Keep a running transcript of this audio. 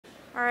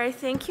All right,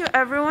 thank you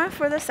everyone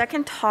for the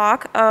second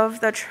talk of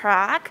the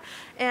track.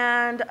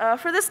 And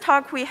for this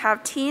talk, we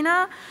have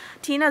Tina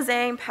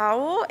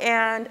Zhang-Powell,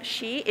 and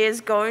she is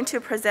going to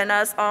present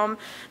us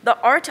the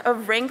art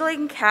of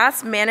wrangling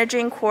cats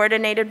managing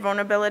coordinated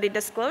vulnerability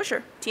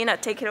disclosure. Tina,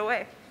 take it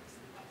away.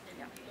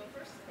 Yeah, go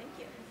first. Thank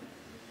you.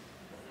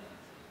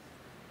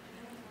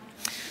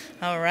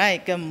 All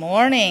right, good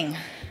morning.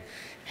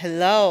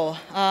 Hello,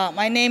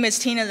 my name is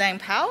Tina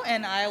Zhang-Powell,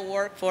 and I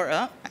work for,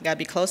 I gotta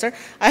be closer,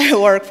 I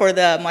work for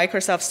the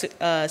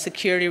Microsoft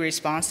Security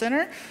Response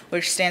Center,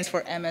 which stands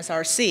for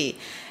MSRC.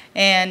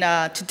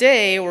 And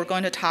today we're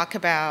going to talk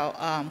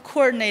about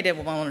coordinated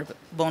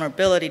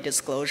vulnerability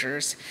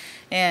disclosures.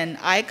 And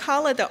I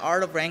call it the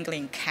art of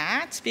wrangling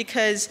cats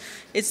because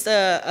it's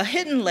a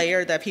hidden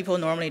layer that people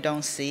normally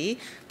don't see,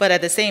 but at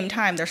the same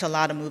time, there's a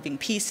lot of moving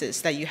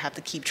pieces that you have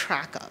to keep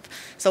track of.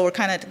 So we're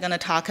kind of gonna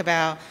talk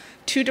about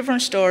two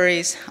different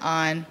stories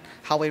on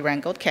how we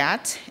wrangled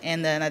cats,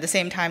 and then at the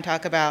same time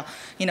talk about,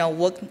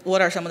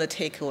 what are some of the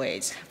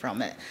takeaways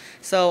from it.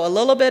 So a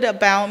little bit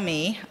about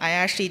me. I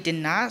actually did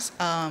not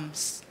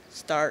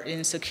start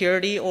in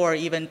security or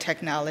even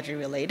technology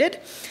related.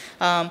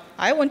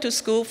 I went to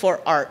school for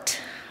art.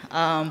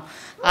 I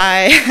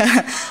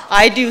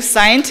do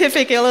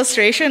scientific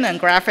illustration and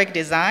graphic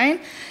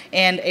design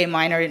and a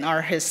minor in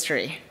art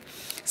history.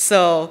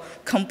 So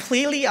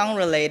completely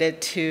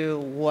unrelated to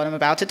what I'm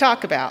about to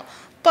talk about.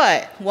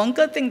 But one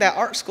good thing that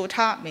art school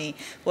taught me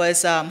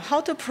was how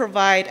to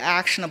provide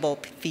actionable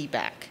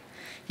feedback.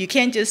 You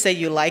can't just say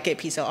you like a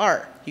piece of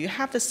art. You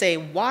have to say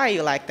why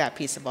you like that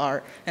piece of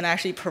art and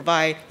actually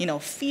provide,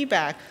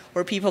 feedback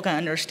where people can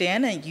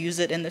understand and use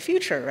it in the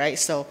future, right?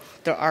 So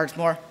their art's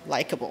more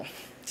likable.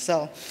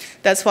 So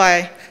that's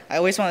why I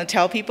always want to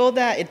tell people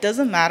that it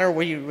doesn't matter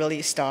where you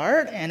really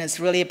start, and it's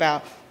really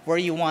about where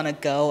you want to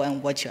go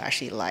and what you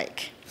actually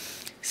like.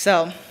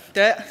 So,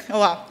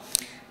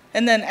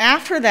 and then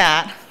after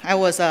that, I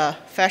was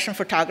fashion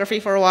photography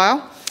for a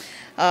while.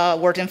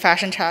 Worked in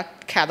fashion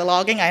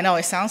cataloging. I know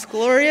it sounds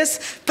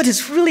glorious, but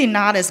it's really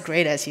not as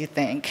great as you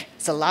think.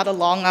 It's a lot of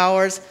long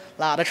hours,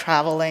 a lot of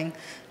traveling.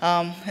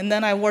 And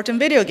then I worked in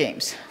video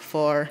games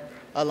for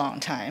a long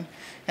time.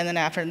 And then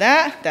after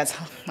that, that's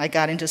how I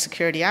got into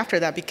security after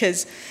that,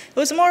 because it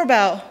was more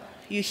about,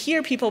 you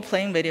hear people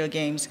playing video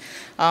games.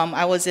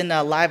 I was in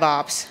live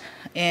ops,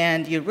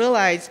 and you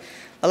realize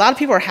a lot of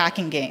people are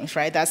hacking games,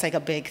 right? That's like a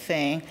big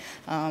thing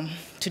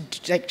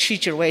to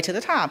cheat your way to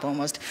the top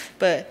almost.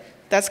 But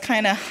that's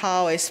kind of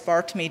how it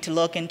sparked me to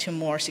look into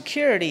more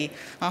security.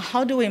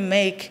 How do we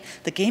make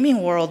the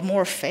gaming world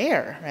more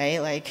fair, right?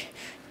 Like,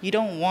 you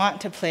don't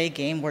want to play a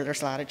game where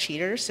there's a lot of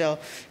cheaters. So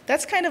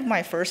that's kind of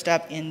my first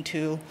step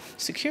into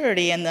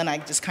security, and then I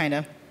just kind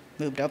of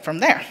moved up from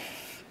there.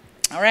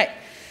 All right,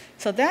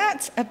 so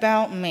that's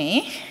about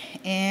me.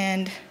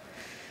 And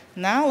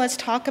now let's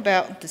talk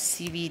about the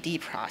CVD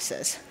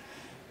process.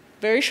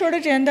 Very short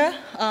agenda.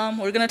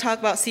 We're going to talk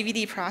about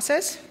CVD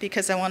process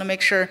because I want to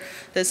make sure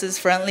this is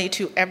friendly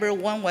to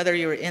everyone, whether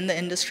you're in the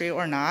industry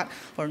or not,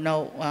 or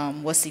know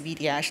what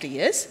CVD actually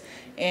is.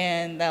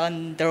 And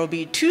then there will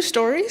be two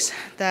stories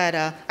that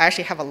I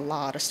actually have a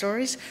lot of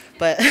stories,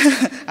 but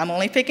I'm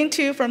only picking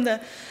two from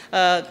the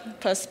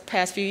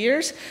past few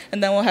years.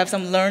 And then we'll have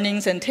some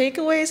learnings and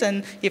takeaways.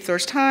 And if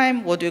there's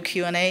time, we'll do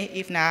Q&A.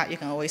 If not, you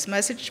can always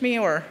message me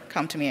or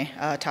come to me,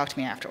 talk to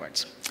me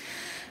afterwards.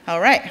 All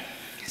right.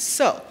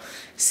 So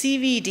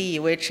CVD,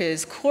 which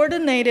is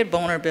Coordinated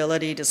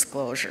Vulnerability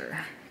Disclosure.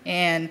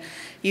 And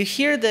you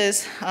hear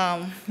this,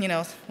 when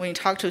you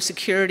talk to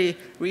security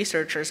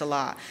researchers a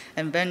lot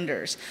and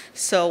vendors.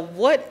 So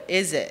what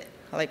is it?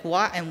 Like,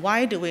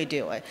 why do we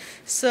do it?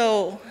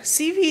 So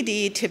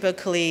CVD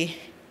typically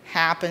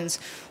happens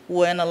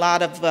when a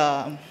lot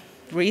of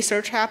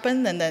research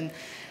happens, and then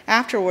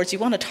afterwards, you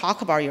want to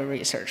talk about your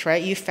research,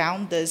 right? You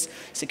found this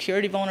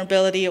security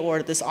vulnerability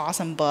or this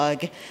awesome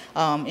bug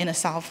in a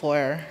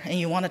software, and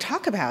you want to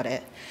talk about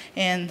it.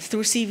 And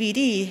through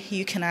CVD,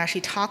 you can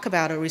actually talk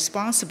about it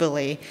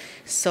responsibly,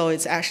 so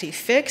it's actually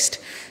fixed,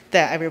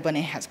 that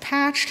everybody has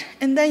patched,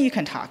 and then you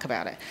can talk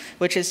about it,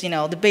 which is,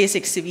 the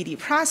basic CVD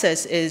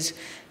process is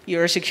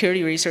you're a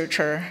security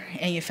researcher,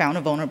 and you found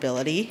a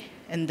vulnerability,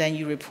 and then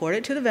you report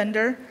it to the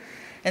vendor,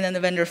 and then the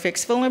vendor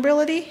fixes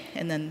vulnerability,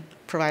 and then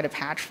provide a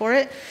patch for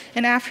it.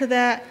 And after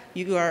that,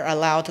 you are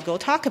allowed to go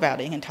talk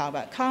about it. You can talk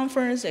about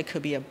conference, it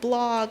could be a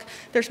blog,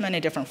 there's many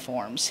different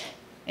forms.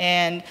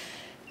 And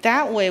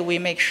that way we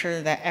make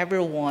sure that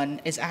everyone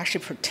is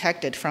actually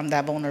protected from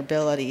that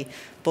vulnerability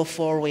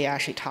before we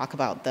actually talk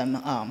about them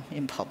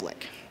in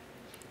public.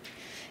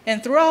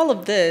 And through all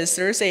of this,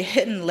 there's a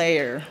hidden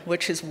layer,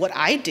 which is what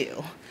I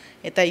do,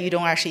 that you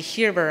don't actually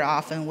hear very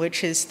often,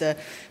 which is the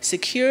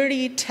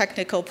security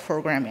technical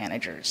program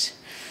managers.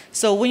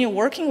 So when you're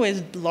working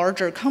with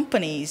larger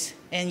companies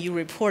and you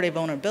report a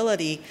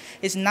vulnerability,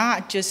 it's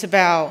not just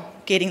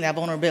about getting that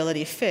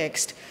vulnerability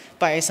fixed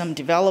by some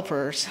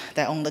developers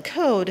that own the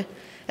code.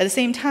 At the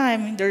same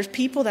time, there's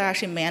people that are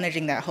actually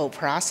managing that whole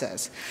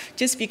process.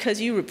 Just because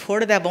you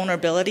reported that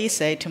vulnerability,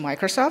 say, to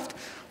Microsoft,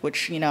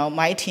 which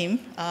my team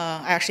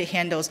actually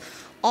handles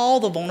all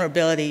the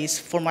vulnerabilities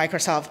for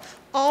Microsoft,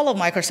 all of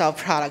Microsoft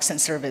products and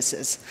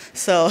services.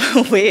 So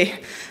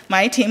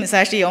my team is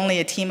actually only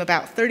a team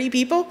about 30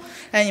 people,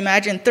 and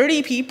imagine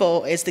 30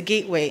 people is the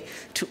gateway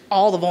to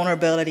all the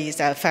vulnerabilities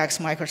that affects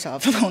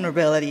Microsoft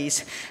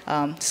vulnerabilities.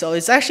 So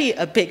it's actually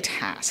a big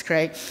task,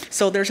 right?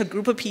 So there's a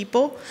group of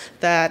people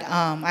that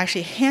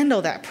actually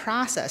handle that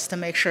process to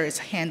make sure it's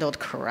handled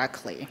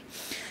correctly.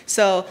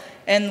 So,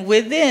 and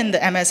within the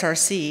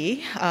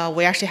MSRC,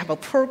 we actually have a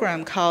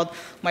program called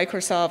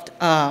Microsoft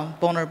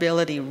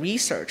Vulnerability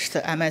Research, the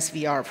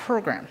MSVR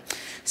program.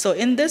 So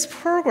in this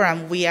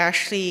program, we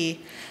actually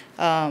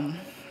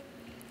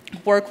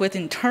work with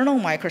internal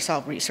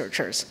Microsoft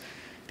researchers.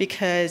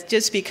 Because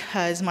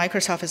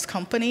Microsoft is a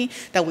company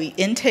that we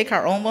intake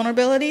our own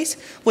vulnerabilities,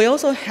 we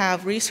also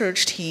have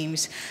research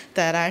teams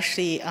that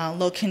actually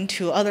look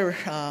into other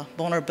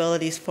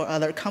vulnerabilities for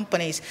other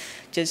companies,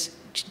 just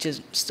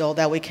so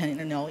that we can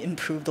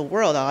improve the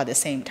world all at the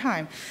same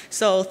time.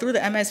 So through the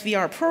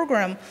MSVR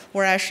program,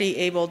 we're actually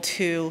able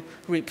to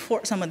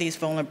report some of these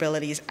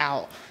vulnerabilities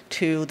out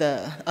to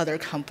the other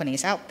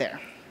companies out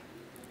there.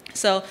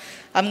 So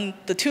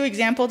the two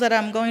examples that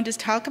I'm going to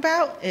talk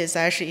about is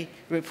actually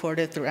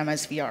reported through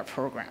MSVR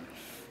program.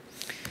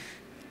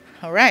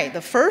 All right,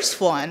 the first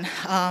one,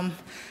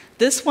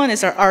 this one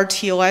is our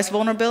RTOS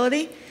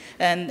vulnerability.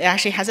 And it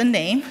actually has a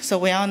name, so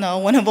we all know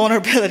when a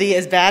vulnerability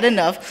is bad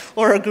enough,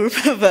 or a group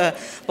of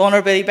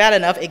vulnerability bad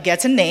enough, it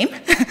gets a name.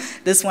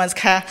 This one's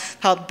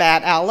called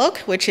bad alloc,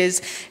 which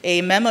is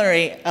a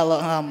memory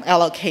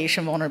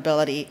allocation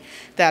vulnerability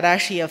that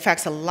actually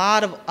affects a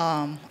lot of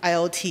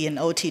IoT and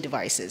OT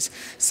devices.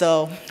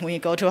 So when you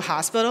go to a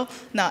hospital,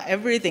 not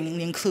everything,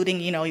 including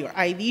your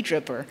IV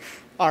dripper,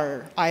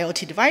 are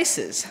IoT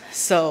devices.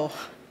 So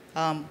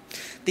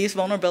these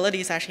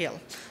vulnerabilities actually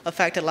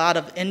affect a lot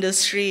of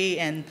industry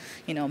and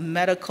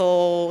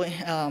medical,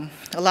 a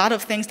lot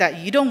of things that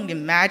you don't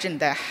imagine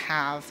that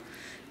have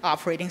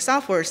operating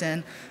softwares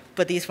in,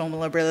 but these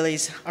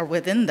vulnerabilities are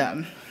within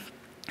them.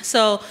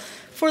 So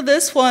for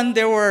this one,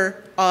 there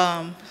were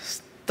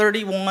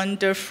 31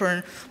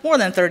 different, more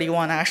than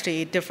 31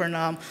 actually, different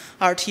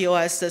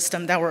RTOS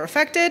systems that were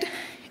affected,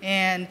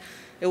 and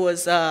it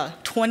was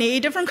 28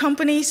 different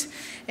companies,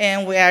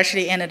 and we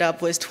actually ended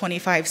up with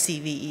 25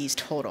 CVEs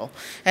total.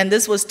 And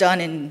this was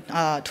done in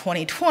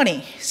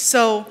 2020.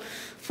 So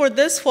for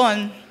this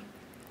one,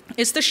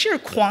 it's the sheer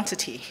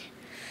quantity.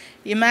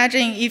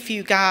 Imagine if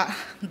you got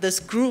this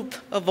group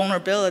of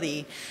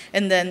vulnerability,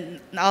 and then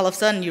all of a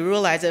sudden you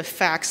realize it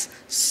affects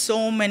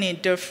so many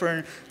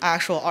different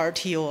actual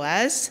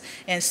RTOS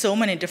and so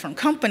many different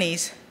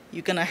companies,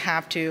 you're gonna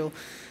have to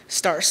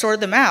sort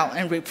them out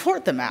and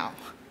report them out.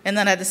 And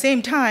then at the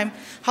same time,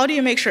 how do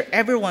you make sure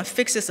everyone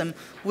fixes them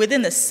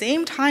within the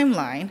same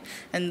timeline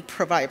and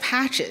provide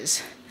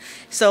patches?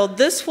 So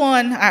this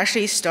one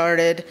actually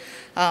started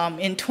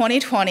in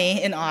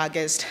 2020 in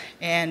August,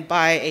 and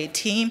by a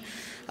team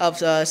of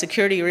the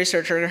security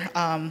researcher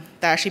that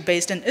actually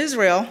based in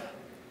Israel,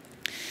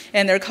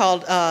 and they're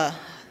called,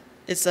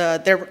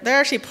 they're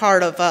actually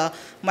part of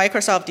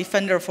Microsoft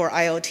Defender for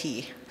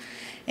IoT.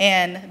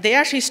 And they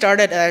actually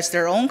started as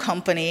their own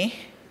company,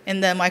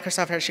 and then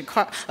Microsoft actually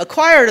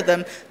acquired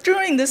them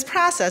during this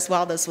process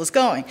while this was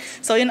going.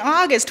 So in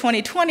August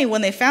 2020,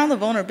 when they found the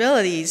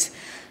vulnerabilities,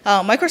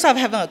 Microsoft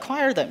haven't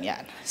acquired them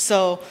yet.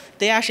 So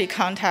they actually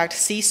contact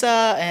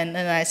CISA and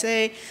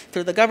NSA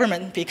through the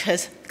government,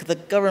 because the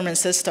government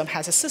system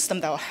has a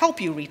system that will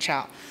help you reach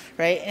out,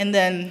 right? And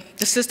then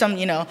the system,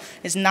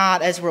 is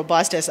not as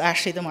robust as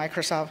actually the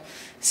Microsoft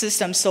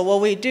system. So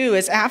what we do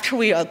is after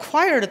we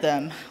acquired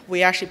them,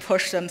 we actually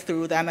push them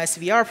through the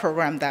MSVR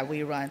program that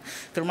we run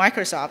through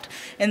Microsoft.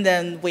 And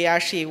then we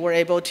actually were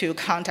able to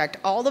contact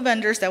all the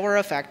vendors that were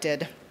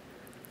affected,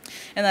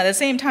 and at the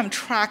same time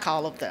track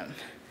all of them.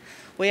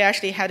 We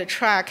actually had to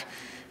track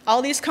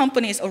all these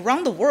companies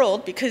around the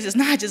world, because it's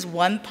not just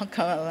one,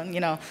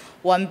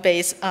 one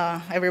base,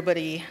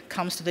 everybody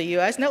comes to the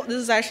US. No, this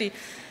is actually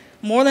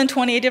more than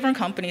 28 different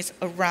companies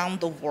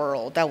around the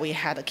world that we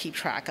had to keep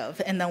track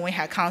of. And then we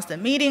had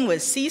constant meeting with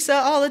CISA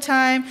all the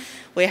time.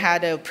 We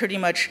had to pretty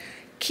much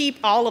keep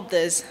all of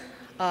this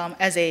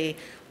as a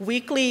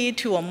weekly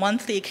to a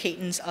monthly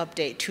cadence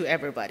update to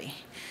everybody.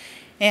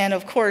 And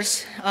of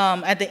course,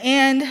 at the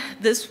end,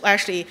 this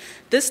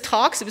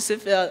talk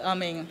specific,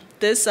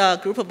 this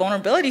group of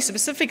vulnerabilities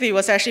specifically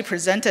was actually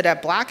presented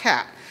at Black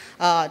Hat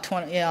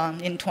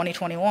in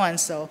 2021.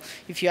 So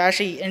if you're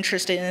actually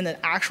interested in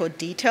the actual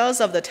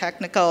details of the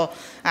technical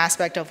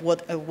aspect of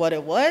what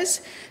it was,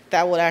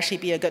 that would actually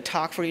be a good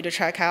talk for you to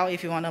check out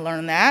if you want to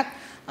learn that.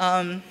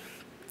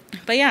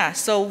 But yeah,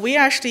 so we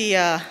actually,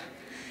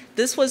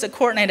 this was a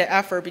coordinated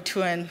effort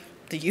between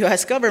the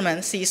US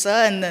government,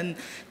 CISA, and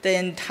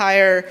then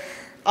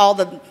all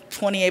the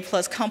 28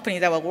 plus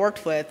companies that we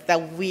worked with,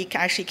 that we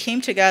actually came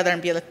together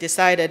and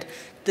decided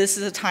this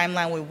is a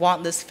timeline we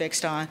want this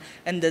fixed on,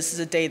 and this is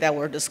a date that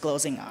we're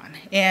disclosing on.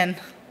 And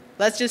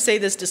let's just say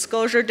this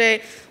disclosure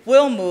date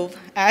will move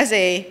as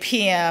a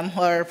PM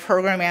or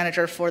program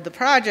manager for the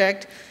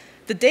project.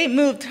 the date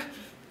moved,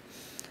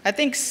 I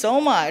think,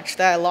 so much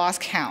that I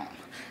lost count.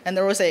 And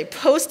there was a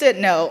Post-it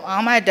note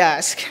on my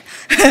desk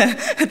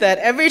that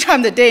every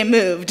time the date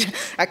moved,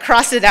 I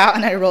crossed it out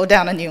and I wrote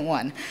down a new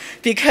one.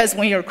 Because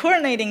when you're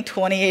coordinating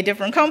 28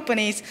 different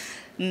companies,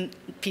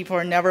 people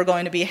are never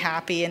going to be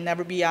happy and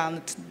never be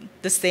on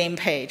the same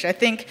page. I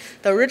think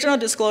the original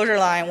disclosure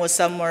line was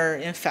somewhere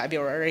in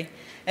February.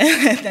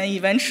 And then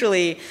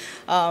eventually,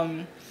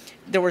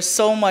 there was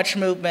so much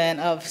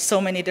movement of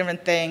so many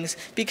different things,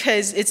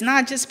 because it's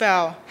not just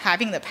about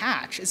having the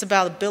patch, it's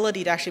about the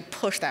ability to actually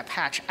push that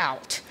patch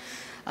out.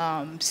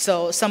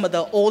 So some of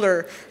the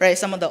older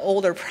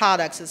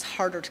products is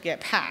harder to get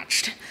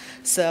patched.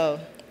 So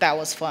that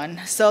was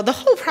fun. So the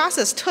whole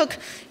process took,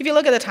 if you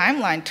look at the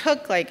timeline,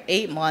 took like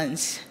 8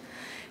 months.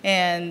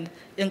 And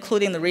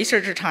including the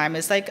researcher time,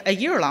 is like a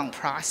year-long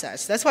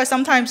process. That's why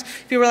sometimes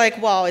people are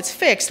like, well, it's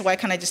fixed, why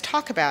can't I just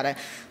talk about it?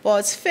 Well,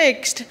 it's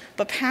fixed,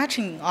 but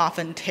patching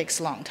often takes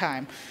a long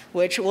time,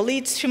 which will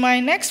lead to my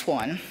next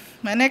one,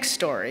 my next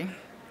story.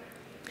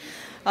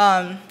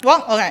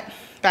 Okay,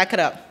 back it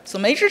up. So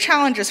major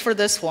challenges for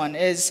this one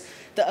is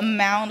the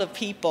amount of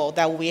people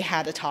that we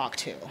had to talk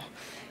to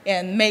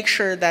and make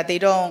sure that they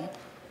don't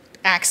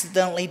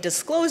accidentally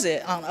disclose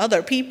it on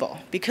other people,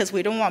 because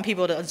we don't want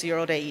people to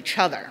zero-day each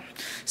other.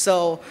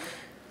 So,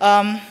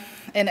 and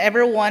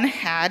everyone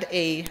had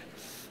a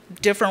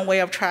different way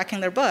of tracking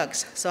their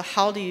bugs. So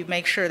how do you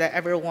make sure that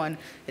everyone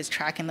is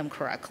tracking them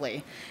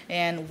correctly?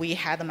 And we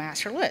had the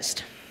master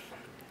list.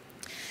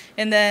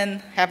 And then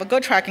have a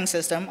good tracking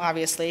system,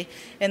 obviously,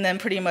 and then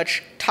pretty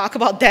much talk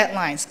about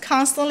deadlines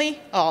constantly,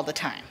 all the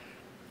time.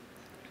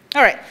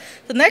 All right,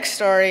 the next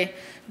story.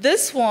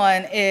 This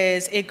one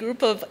is a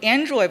group of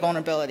Android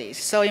vulnerabilities.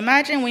 So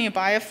imagine when you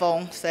buy a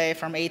phone, say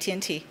from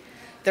AT&T,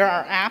 there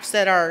are apps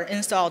that are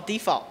installed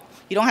default.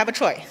 You don't have a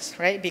choice,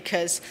 right?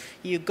 Because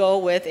you go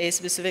with a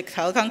specific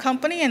telecom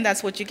company and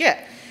that's what you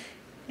get.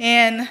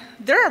 And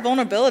there are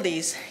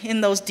vulnerabilities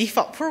in those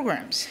default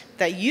programs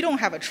that you don't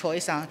have a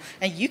choice on,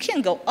 and you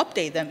can't go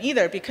update them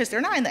either because they're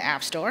not in the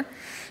App Store.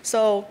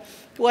 So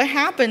what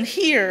happened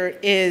here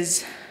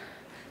is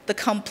the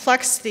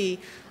complexity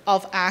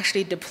of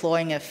actually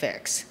deploying a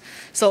fix.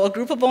 So a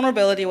group of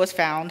vulnerability was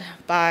found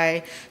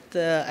by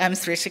the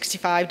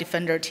M365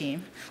 Defender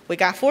team. We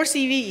got 4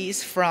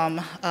 CVEs from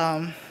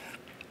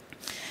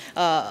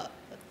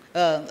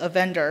a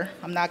vendor.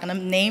 I'm not going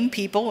to name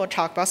people or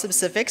talk about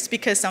specifics,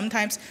 because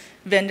sometimes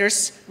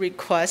vendors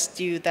request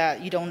you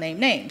that you don't name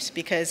names,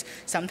 because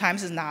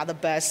sometimes it's not the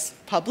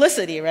best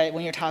publicity, right,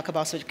 when you talk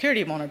about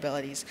security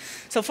vulnerabilities.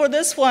 So for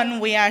this one,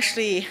 we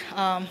actually,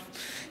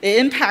 it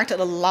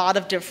impacted a lot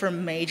of different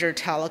major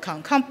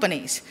telecom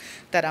companies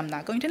that I'm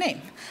not going to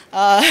name.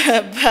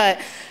 But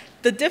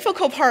the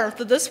difficult part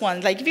of this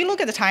one, like if you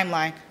look at the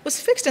timeline, was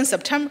fixed in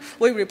September.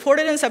 We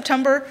reported in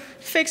September,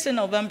 fixed in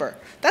November.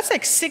 That's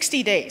like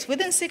 60 days.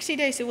 Within 60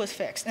 days, it was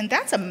fixed. And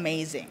that's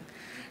amazing,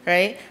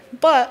 right?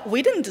 But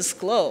we didn't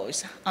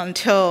disclose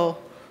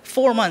until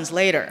 4 months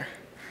later,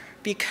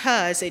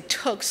 because it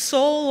took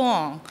so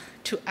long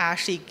to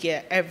actually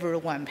get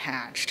everyone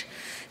patched.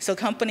 So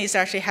companies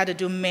actually had to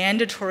do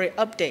mandatory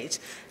updates,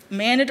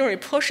 mandatory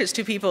pushes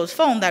to people's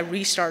phone that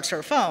restarts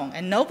their phone.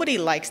 And nobody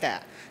likes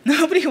that.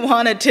 Nobody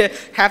wanted to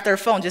have their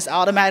phone just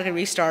automatically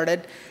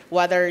restarted,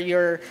 whether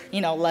you're,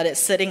 let it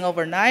sitting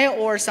overnight,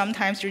 or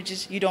sometimes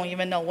you don't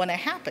even know when it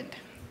happened.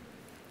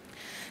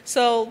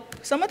 So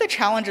some of the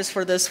challenges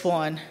for this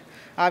one,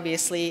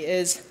 obviously,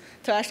 is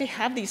to actually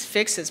have these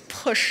fixes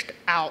pushed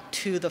out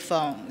to the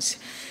phones.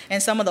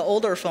 And some of the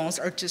older phones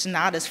are just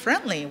not as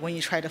friendly when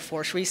you try to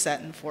force reset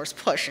and force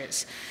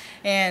pushes.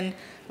 And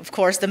of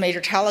course, the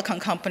major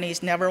telecom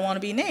companies never want to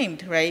be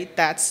named, right?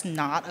 That's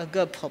not a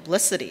good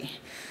publicity.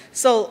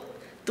 So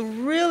the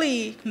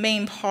really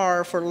main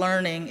part for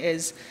learning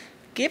is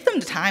give them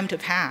the time to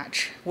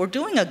patch. We're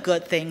doing a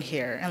good thing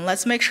here, and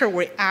let's make sure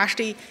we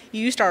actually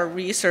used our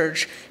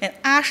research and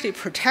actually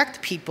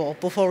protect people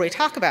before we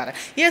talk about it.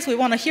 Yes, we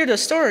want to hear the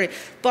story,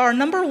 but our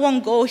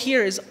 #1 goal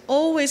here is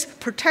always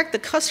protect the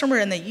customer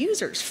and the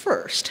users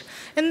first,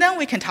 and then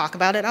we can talk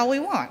about it all we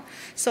want.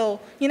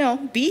 So,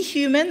 be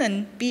human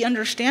and be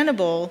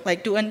understandable,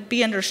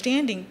 be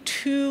understanding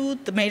to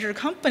the major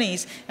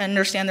companies and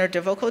understand their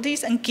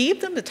difficulties and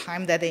give them the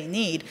time that they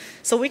need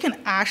so we can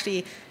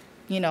actually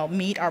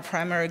meet our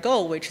primary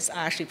goal, which is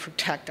actually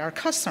protect our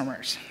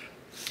customers.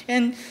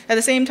 And at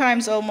the same time,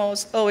 it's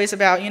almost always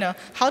about,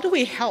 how do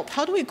we help?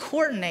 How do we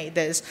coordinate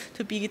this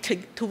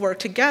to work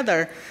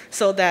together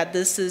so that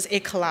this is a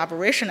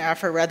collaboration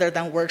effort rather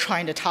than we're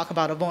trying to talk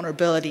about a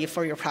vulnerability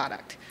for your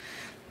product?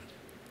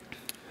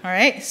 All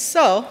right,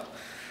 so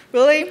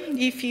really,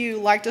 if you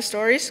like the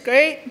stories,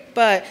 great.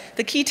 But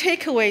the key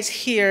takeaways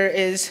here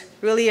is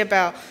really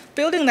about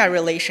building that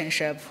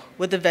relationship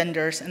with the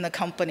vendors and the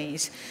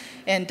companies.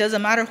 And it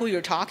doesn't matter who you're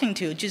talking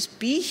to, just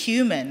be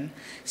human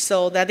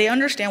so that they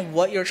understand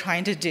what you're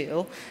trying to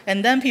do,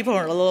 and then people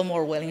are a little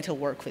more willing to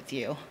work with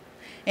you.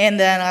 And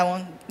then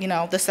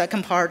the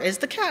second part is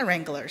the cat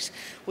wranglers.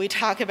 We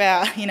talk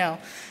about,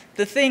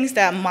 the things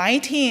that my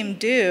team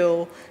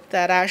do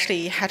that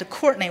actually had to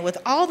coordinate with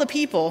all the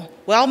people,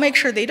 well, make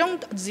sure they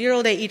don't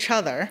zero-day each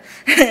other,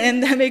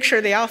 and then make sure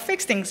they all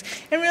fix things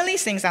and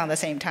release things at the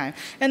same time.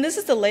 And this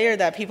is the layer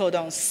that people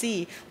don't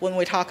see when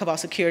we talk about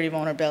security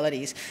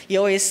vulnerabilities. You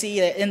always see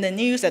it in the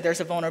news that there's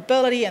a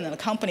vulnerability, and then the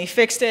company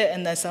fixed it,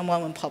 and then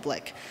someone went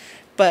public.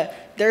 But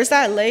there's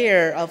that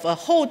layer of a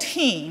whole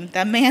team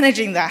that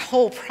managing that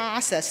whole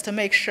process to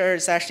make sure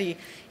it's actually,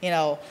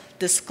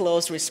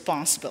 disclosed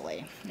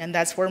responsibly. And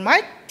that's where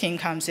my team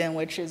comes in,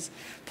 which is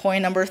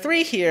point number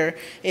 3 here,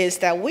 is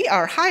that we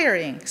are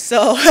hiring.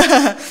 So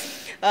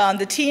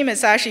the team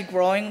is actually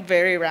growing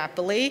very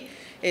rapidly.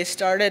 It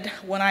started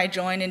when I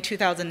joined in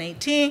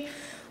 2018.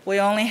 We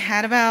only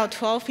had about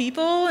 12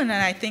 people, and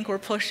then I think we're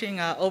pushing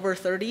over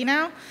 30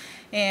 now,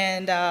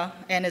 and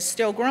it's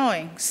still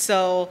growing.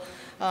 So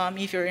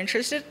if you're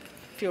interested,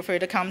 feel free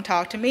to come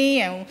talk to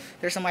me, and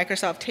there's a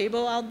Microsoft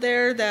table out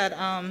there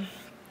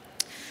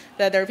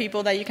that there are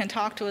people that you can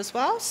talk to as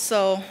well.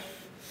 So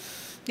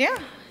yeah,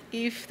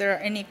 if there are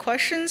any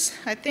questions,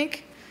 I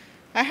think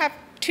I have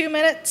 2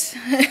 minutes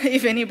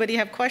if anybody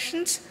have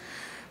questions.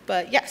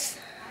 But yes.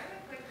 I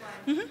have a quick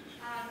one. Mm-hmm.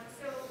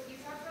 So you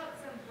talked about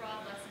some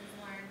broad lessons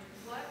learned.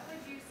 What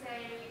would you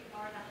say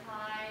are the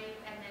high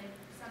and then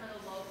some of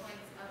the low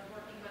points of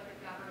working with the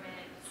government,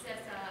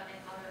 CISA, and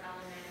other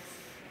elements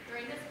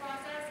during this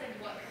process, and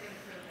what could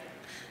improve it?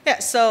 Yeah,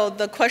 so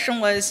the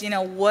question was,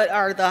 what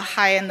are the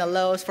high and the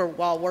lows for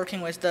while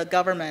working with the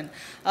government?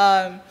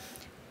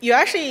 You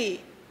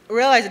actually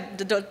realize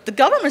the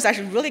government is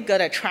actually really good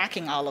at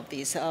tracking all of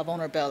these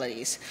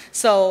vulnerabilities.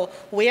 So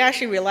we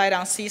actually relied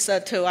on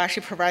CISA to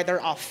actually provide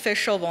their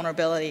official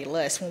vulnerability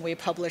list when we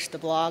published the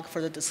blog for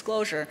the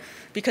disclosure,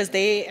 because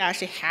they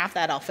actually have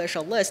that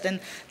official list, and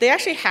they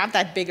actually have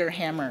that bigger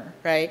hammer,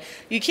 right?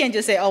 You can't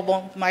just say, oh,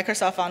 well,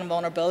 Microsoft found a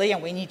vulnerability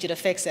and we need you to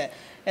fix it.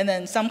 And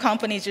then some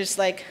companies just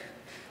like,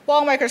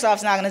 well,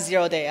 Microsoft's not going to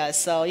zero-day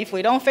us, so if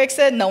we don't fix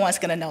it, no one's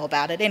going to know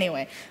about it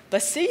anyway.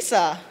 But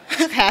CISA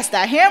has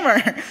that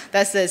hammer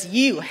that says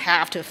you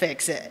have to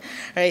fix it,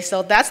 right?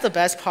 So that's the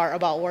best part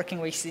about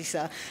working with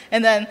CISA.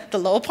 And then the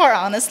low part,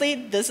 honestly,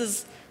 this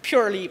is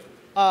purely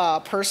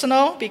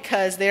personal,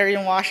 because they're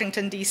in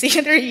Washington, D.C.,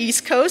 and they're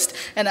East Coast,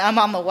 and I'm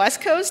on the West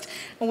Coast.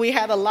 And we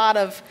had a lot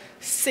of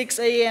 6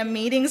 a.m.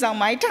 meetings on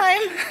my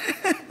time,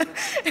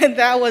 and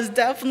that was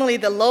definitely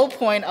the low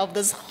point of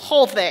this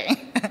whole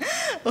thing,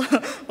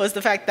 was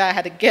the fact that I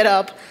had to get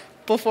up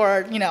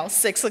before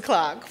 6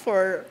 o'clock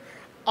for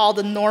all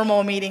the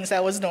normal meetings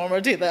that was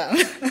normal to them.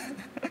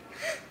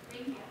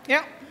 Thank you.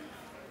 Yeah.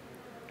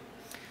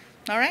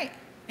 All right.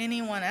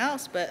 Anyone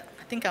else? But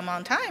I think I'm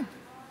on time.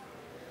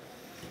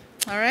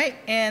 All right.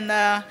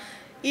 And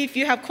if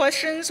you have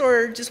questions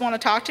or just want to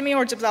talk to me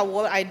or just about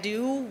what I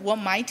do, what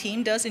my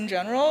team does in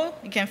general,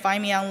 you can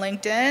find me on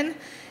LinkedIn,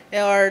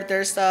 or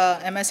there's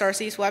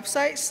MSRC's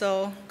website,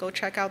 so go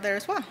check out there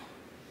as well.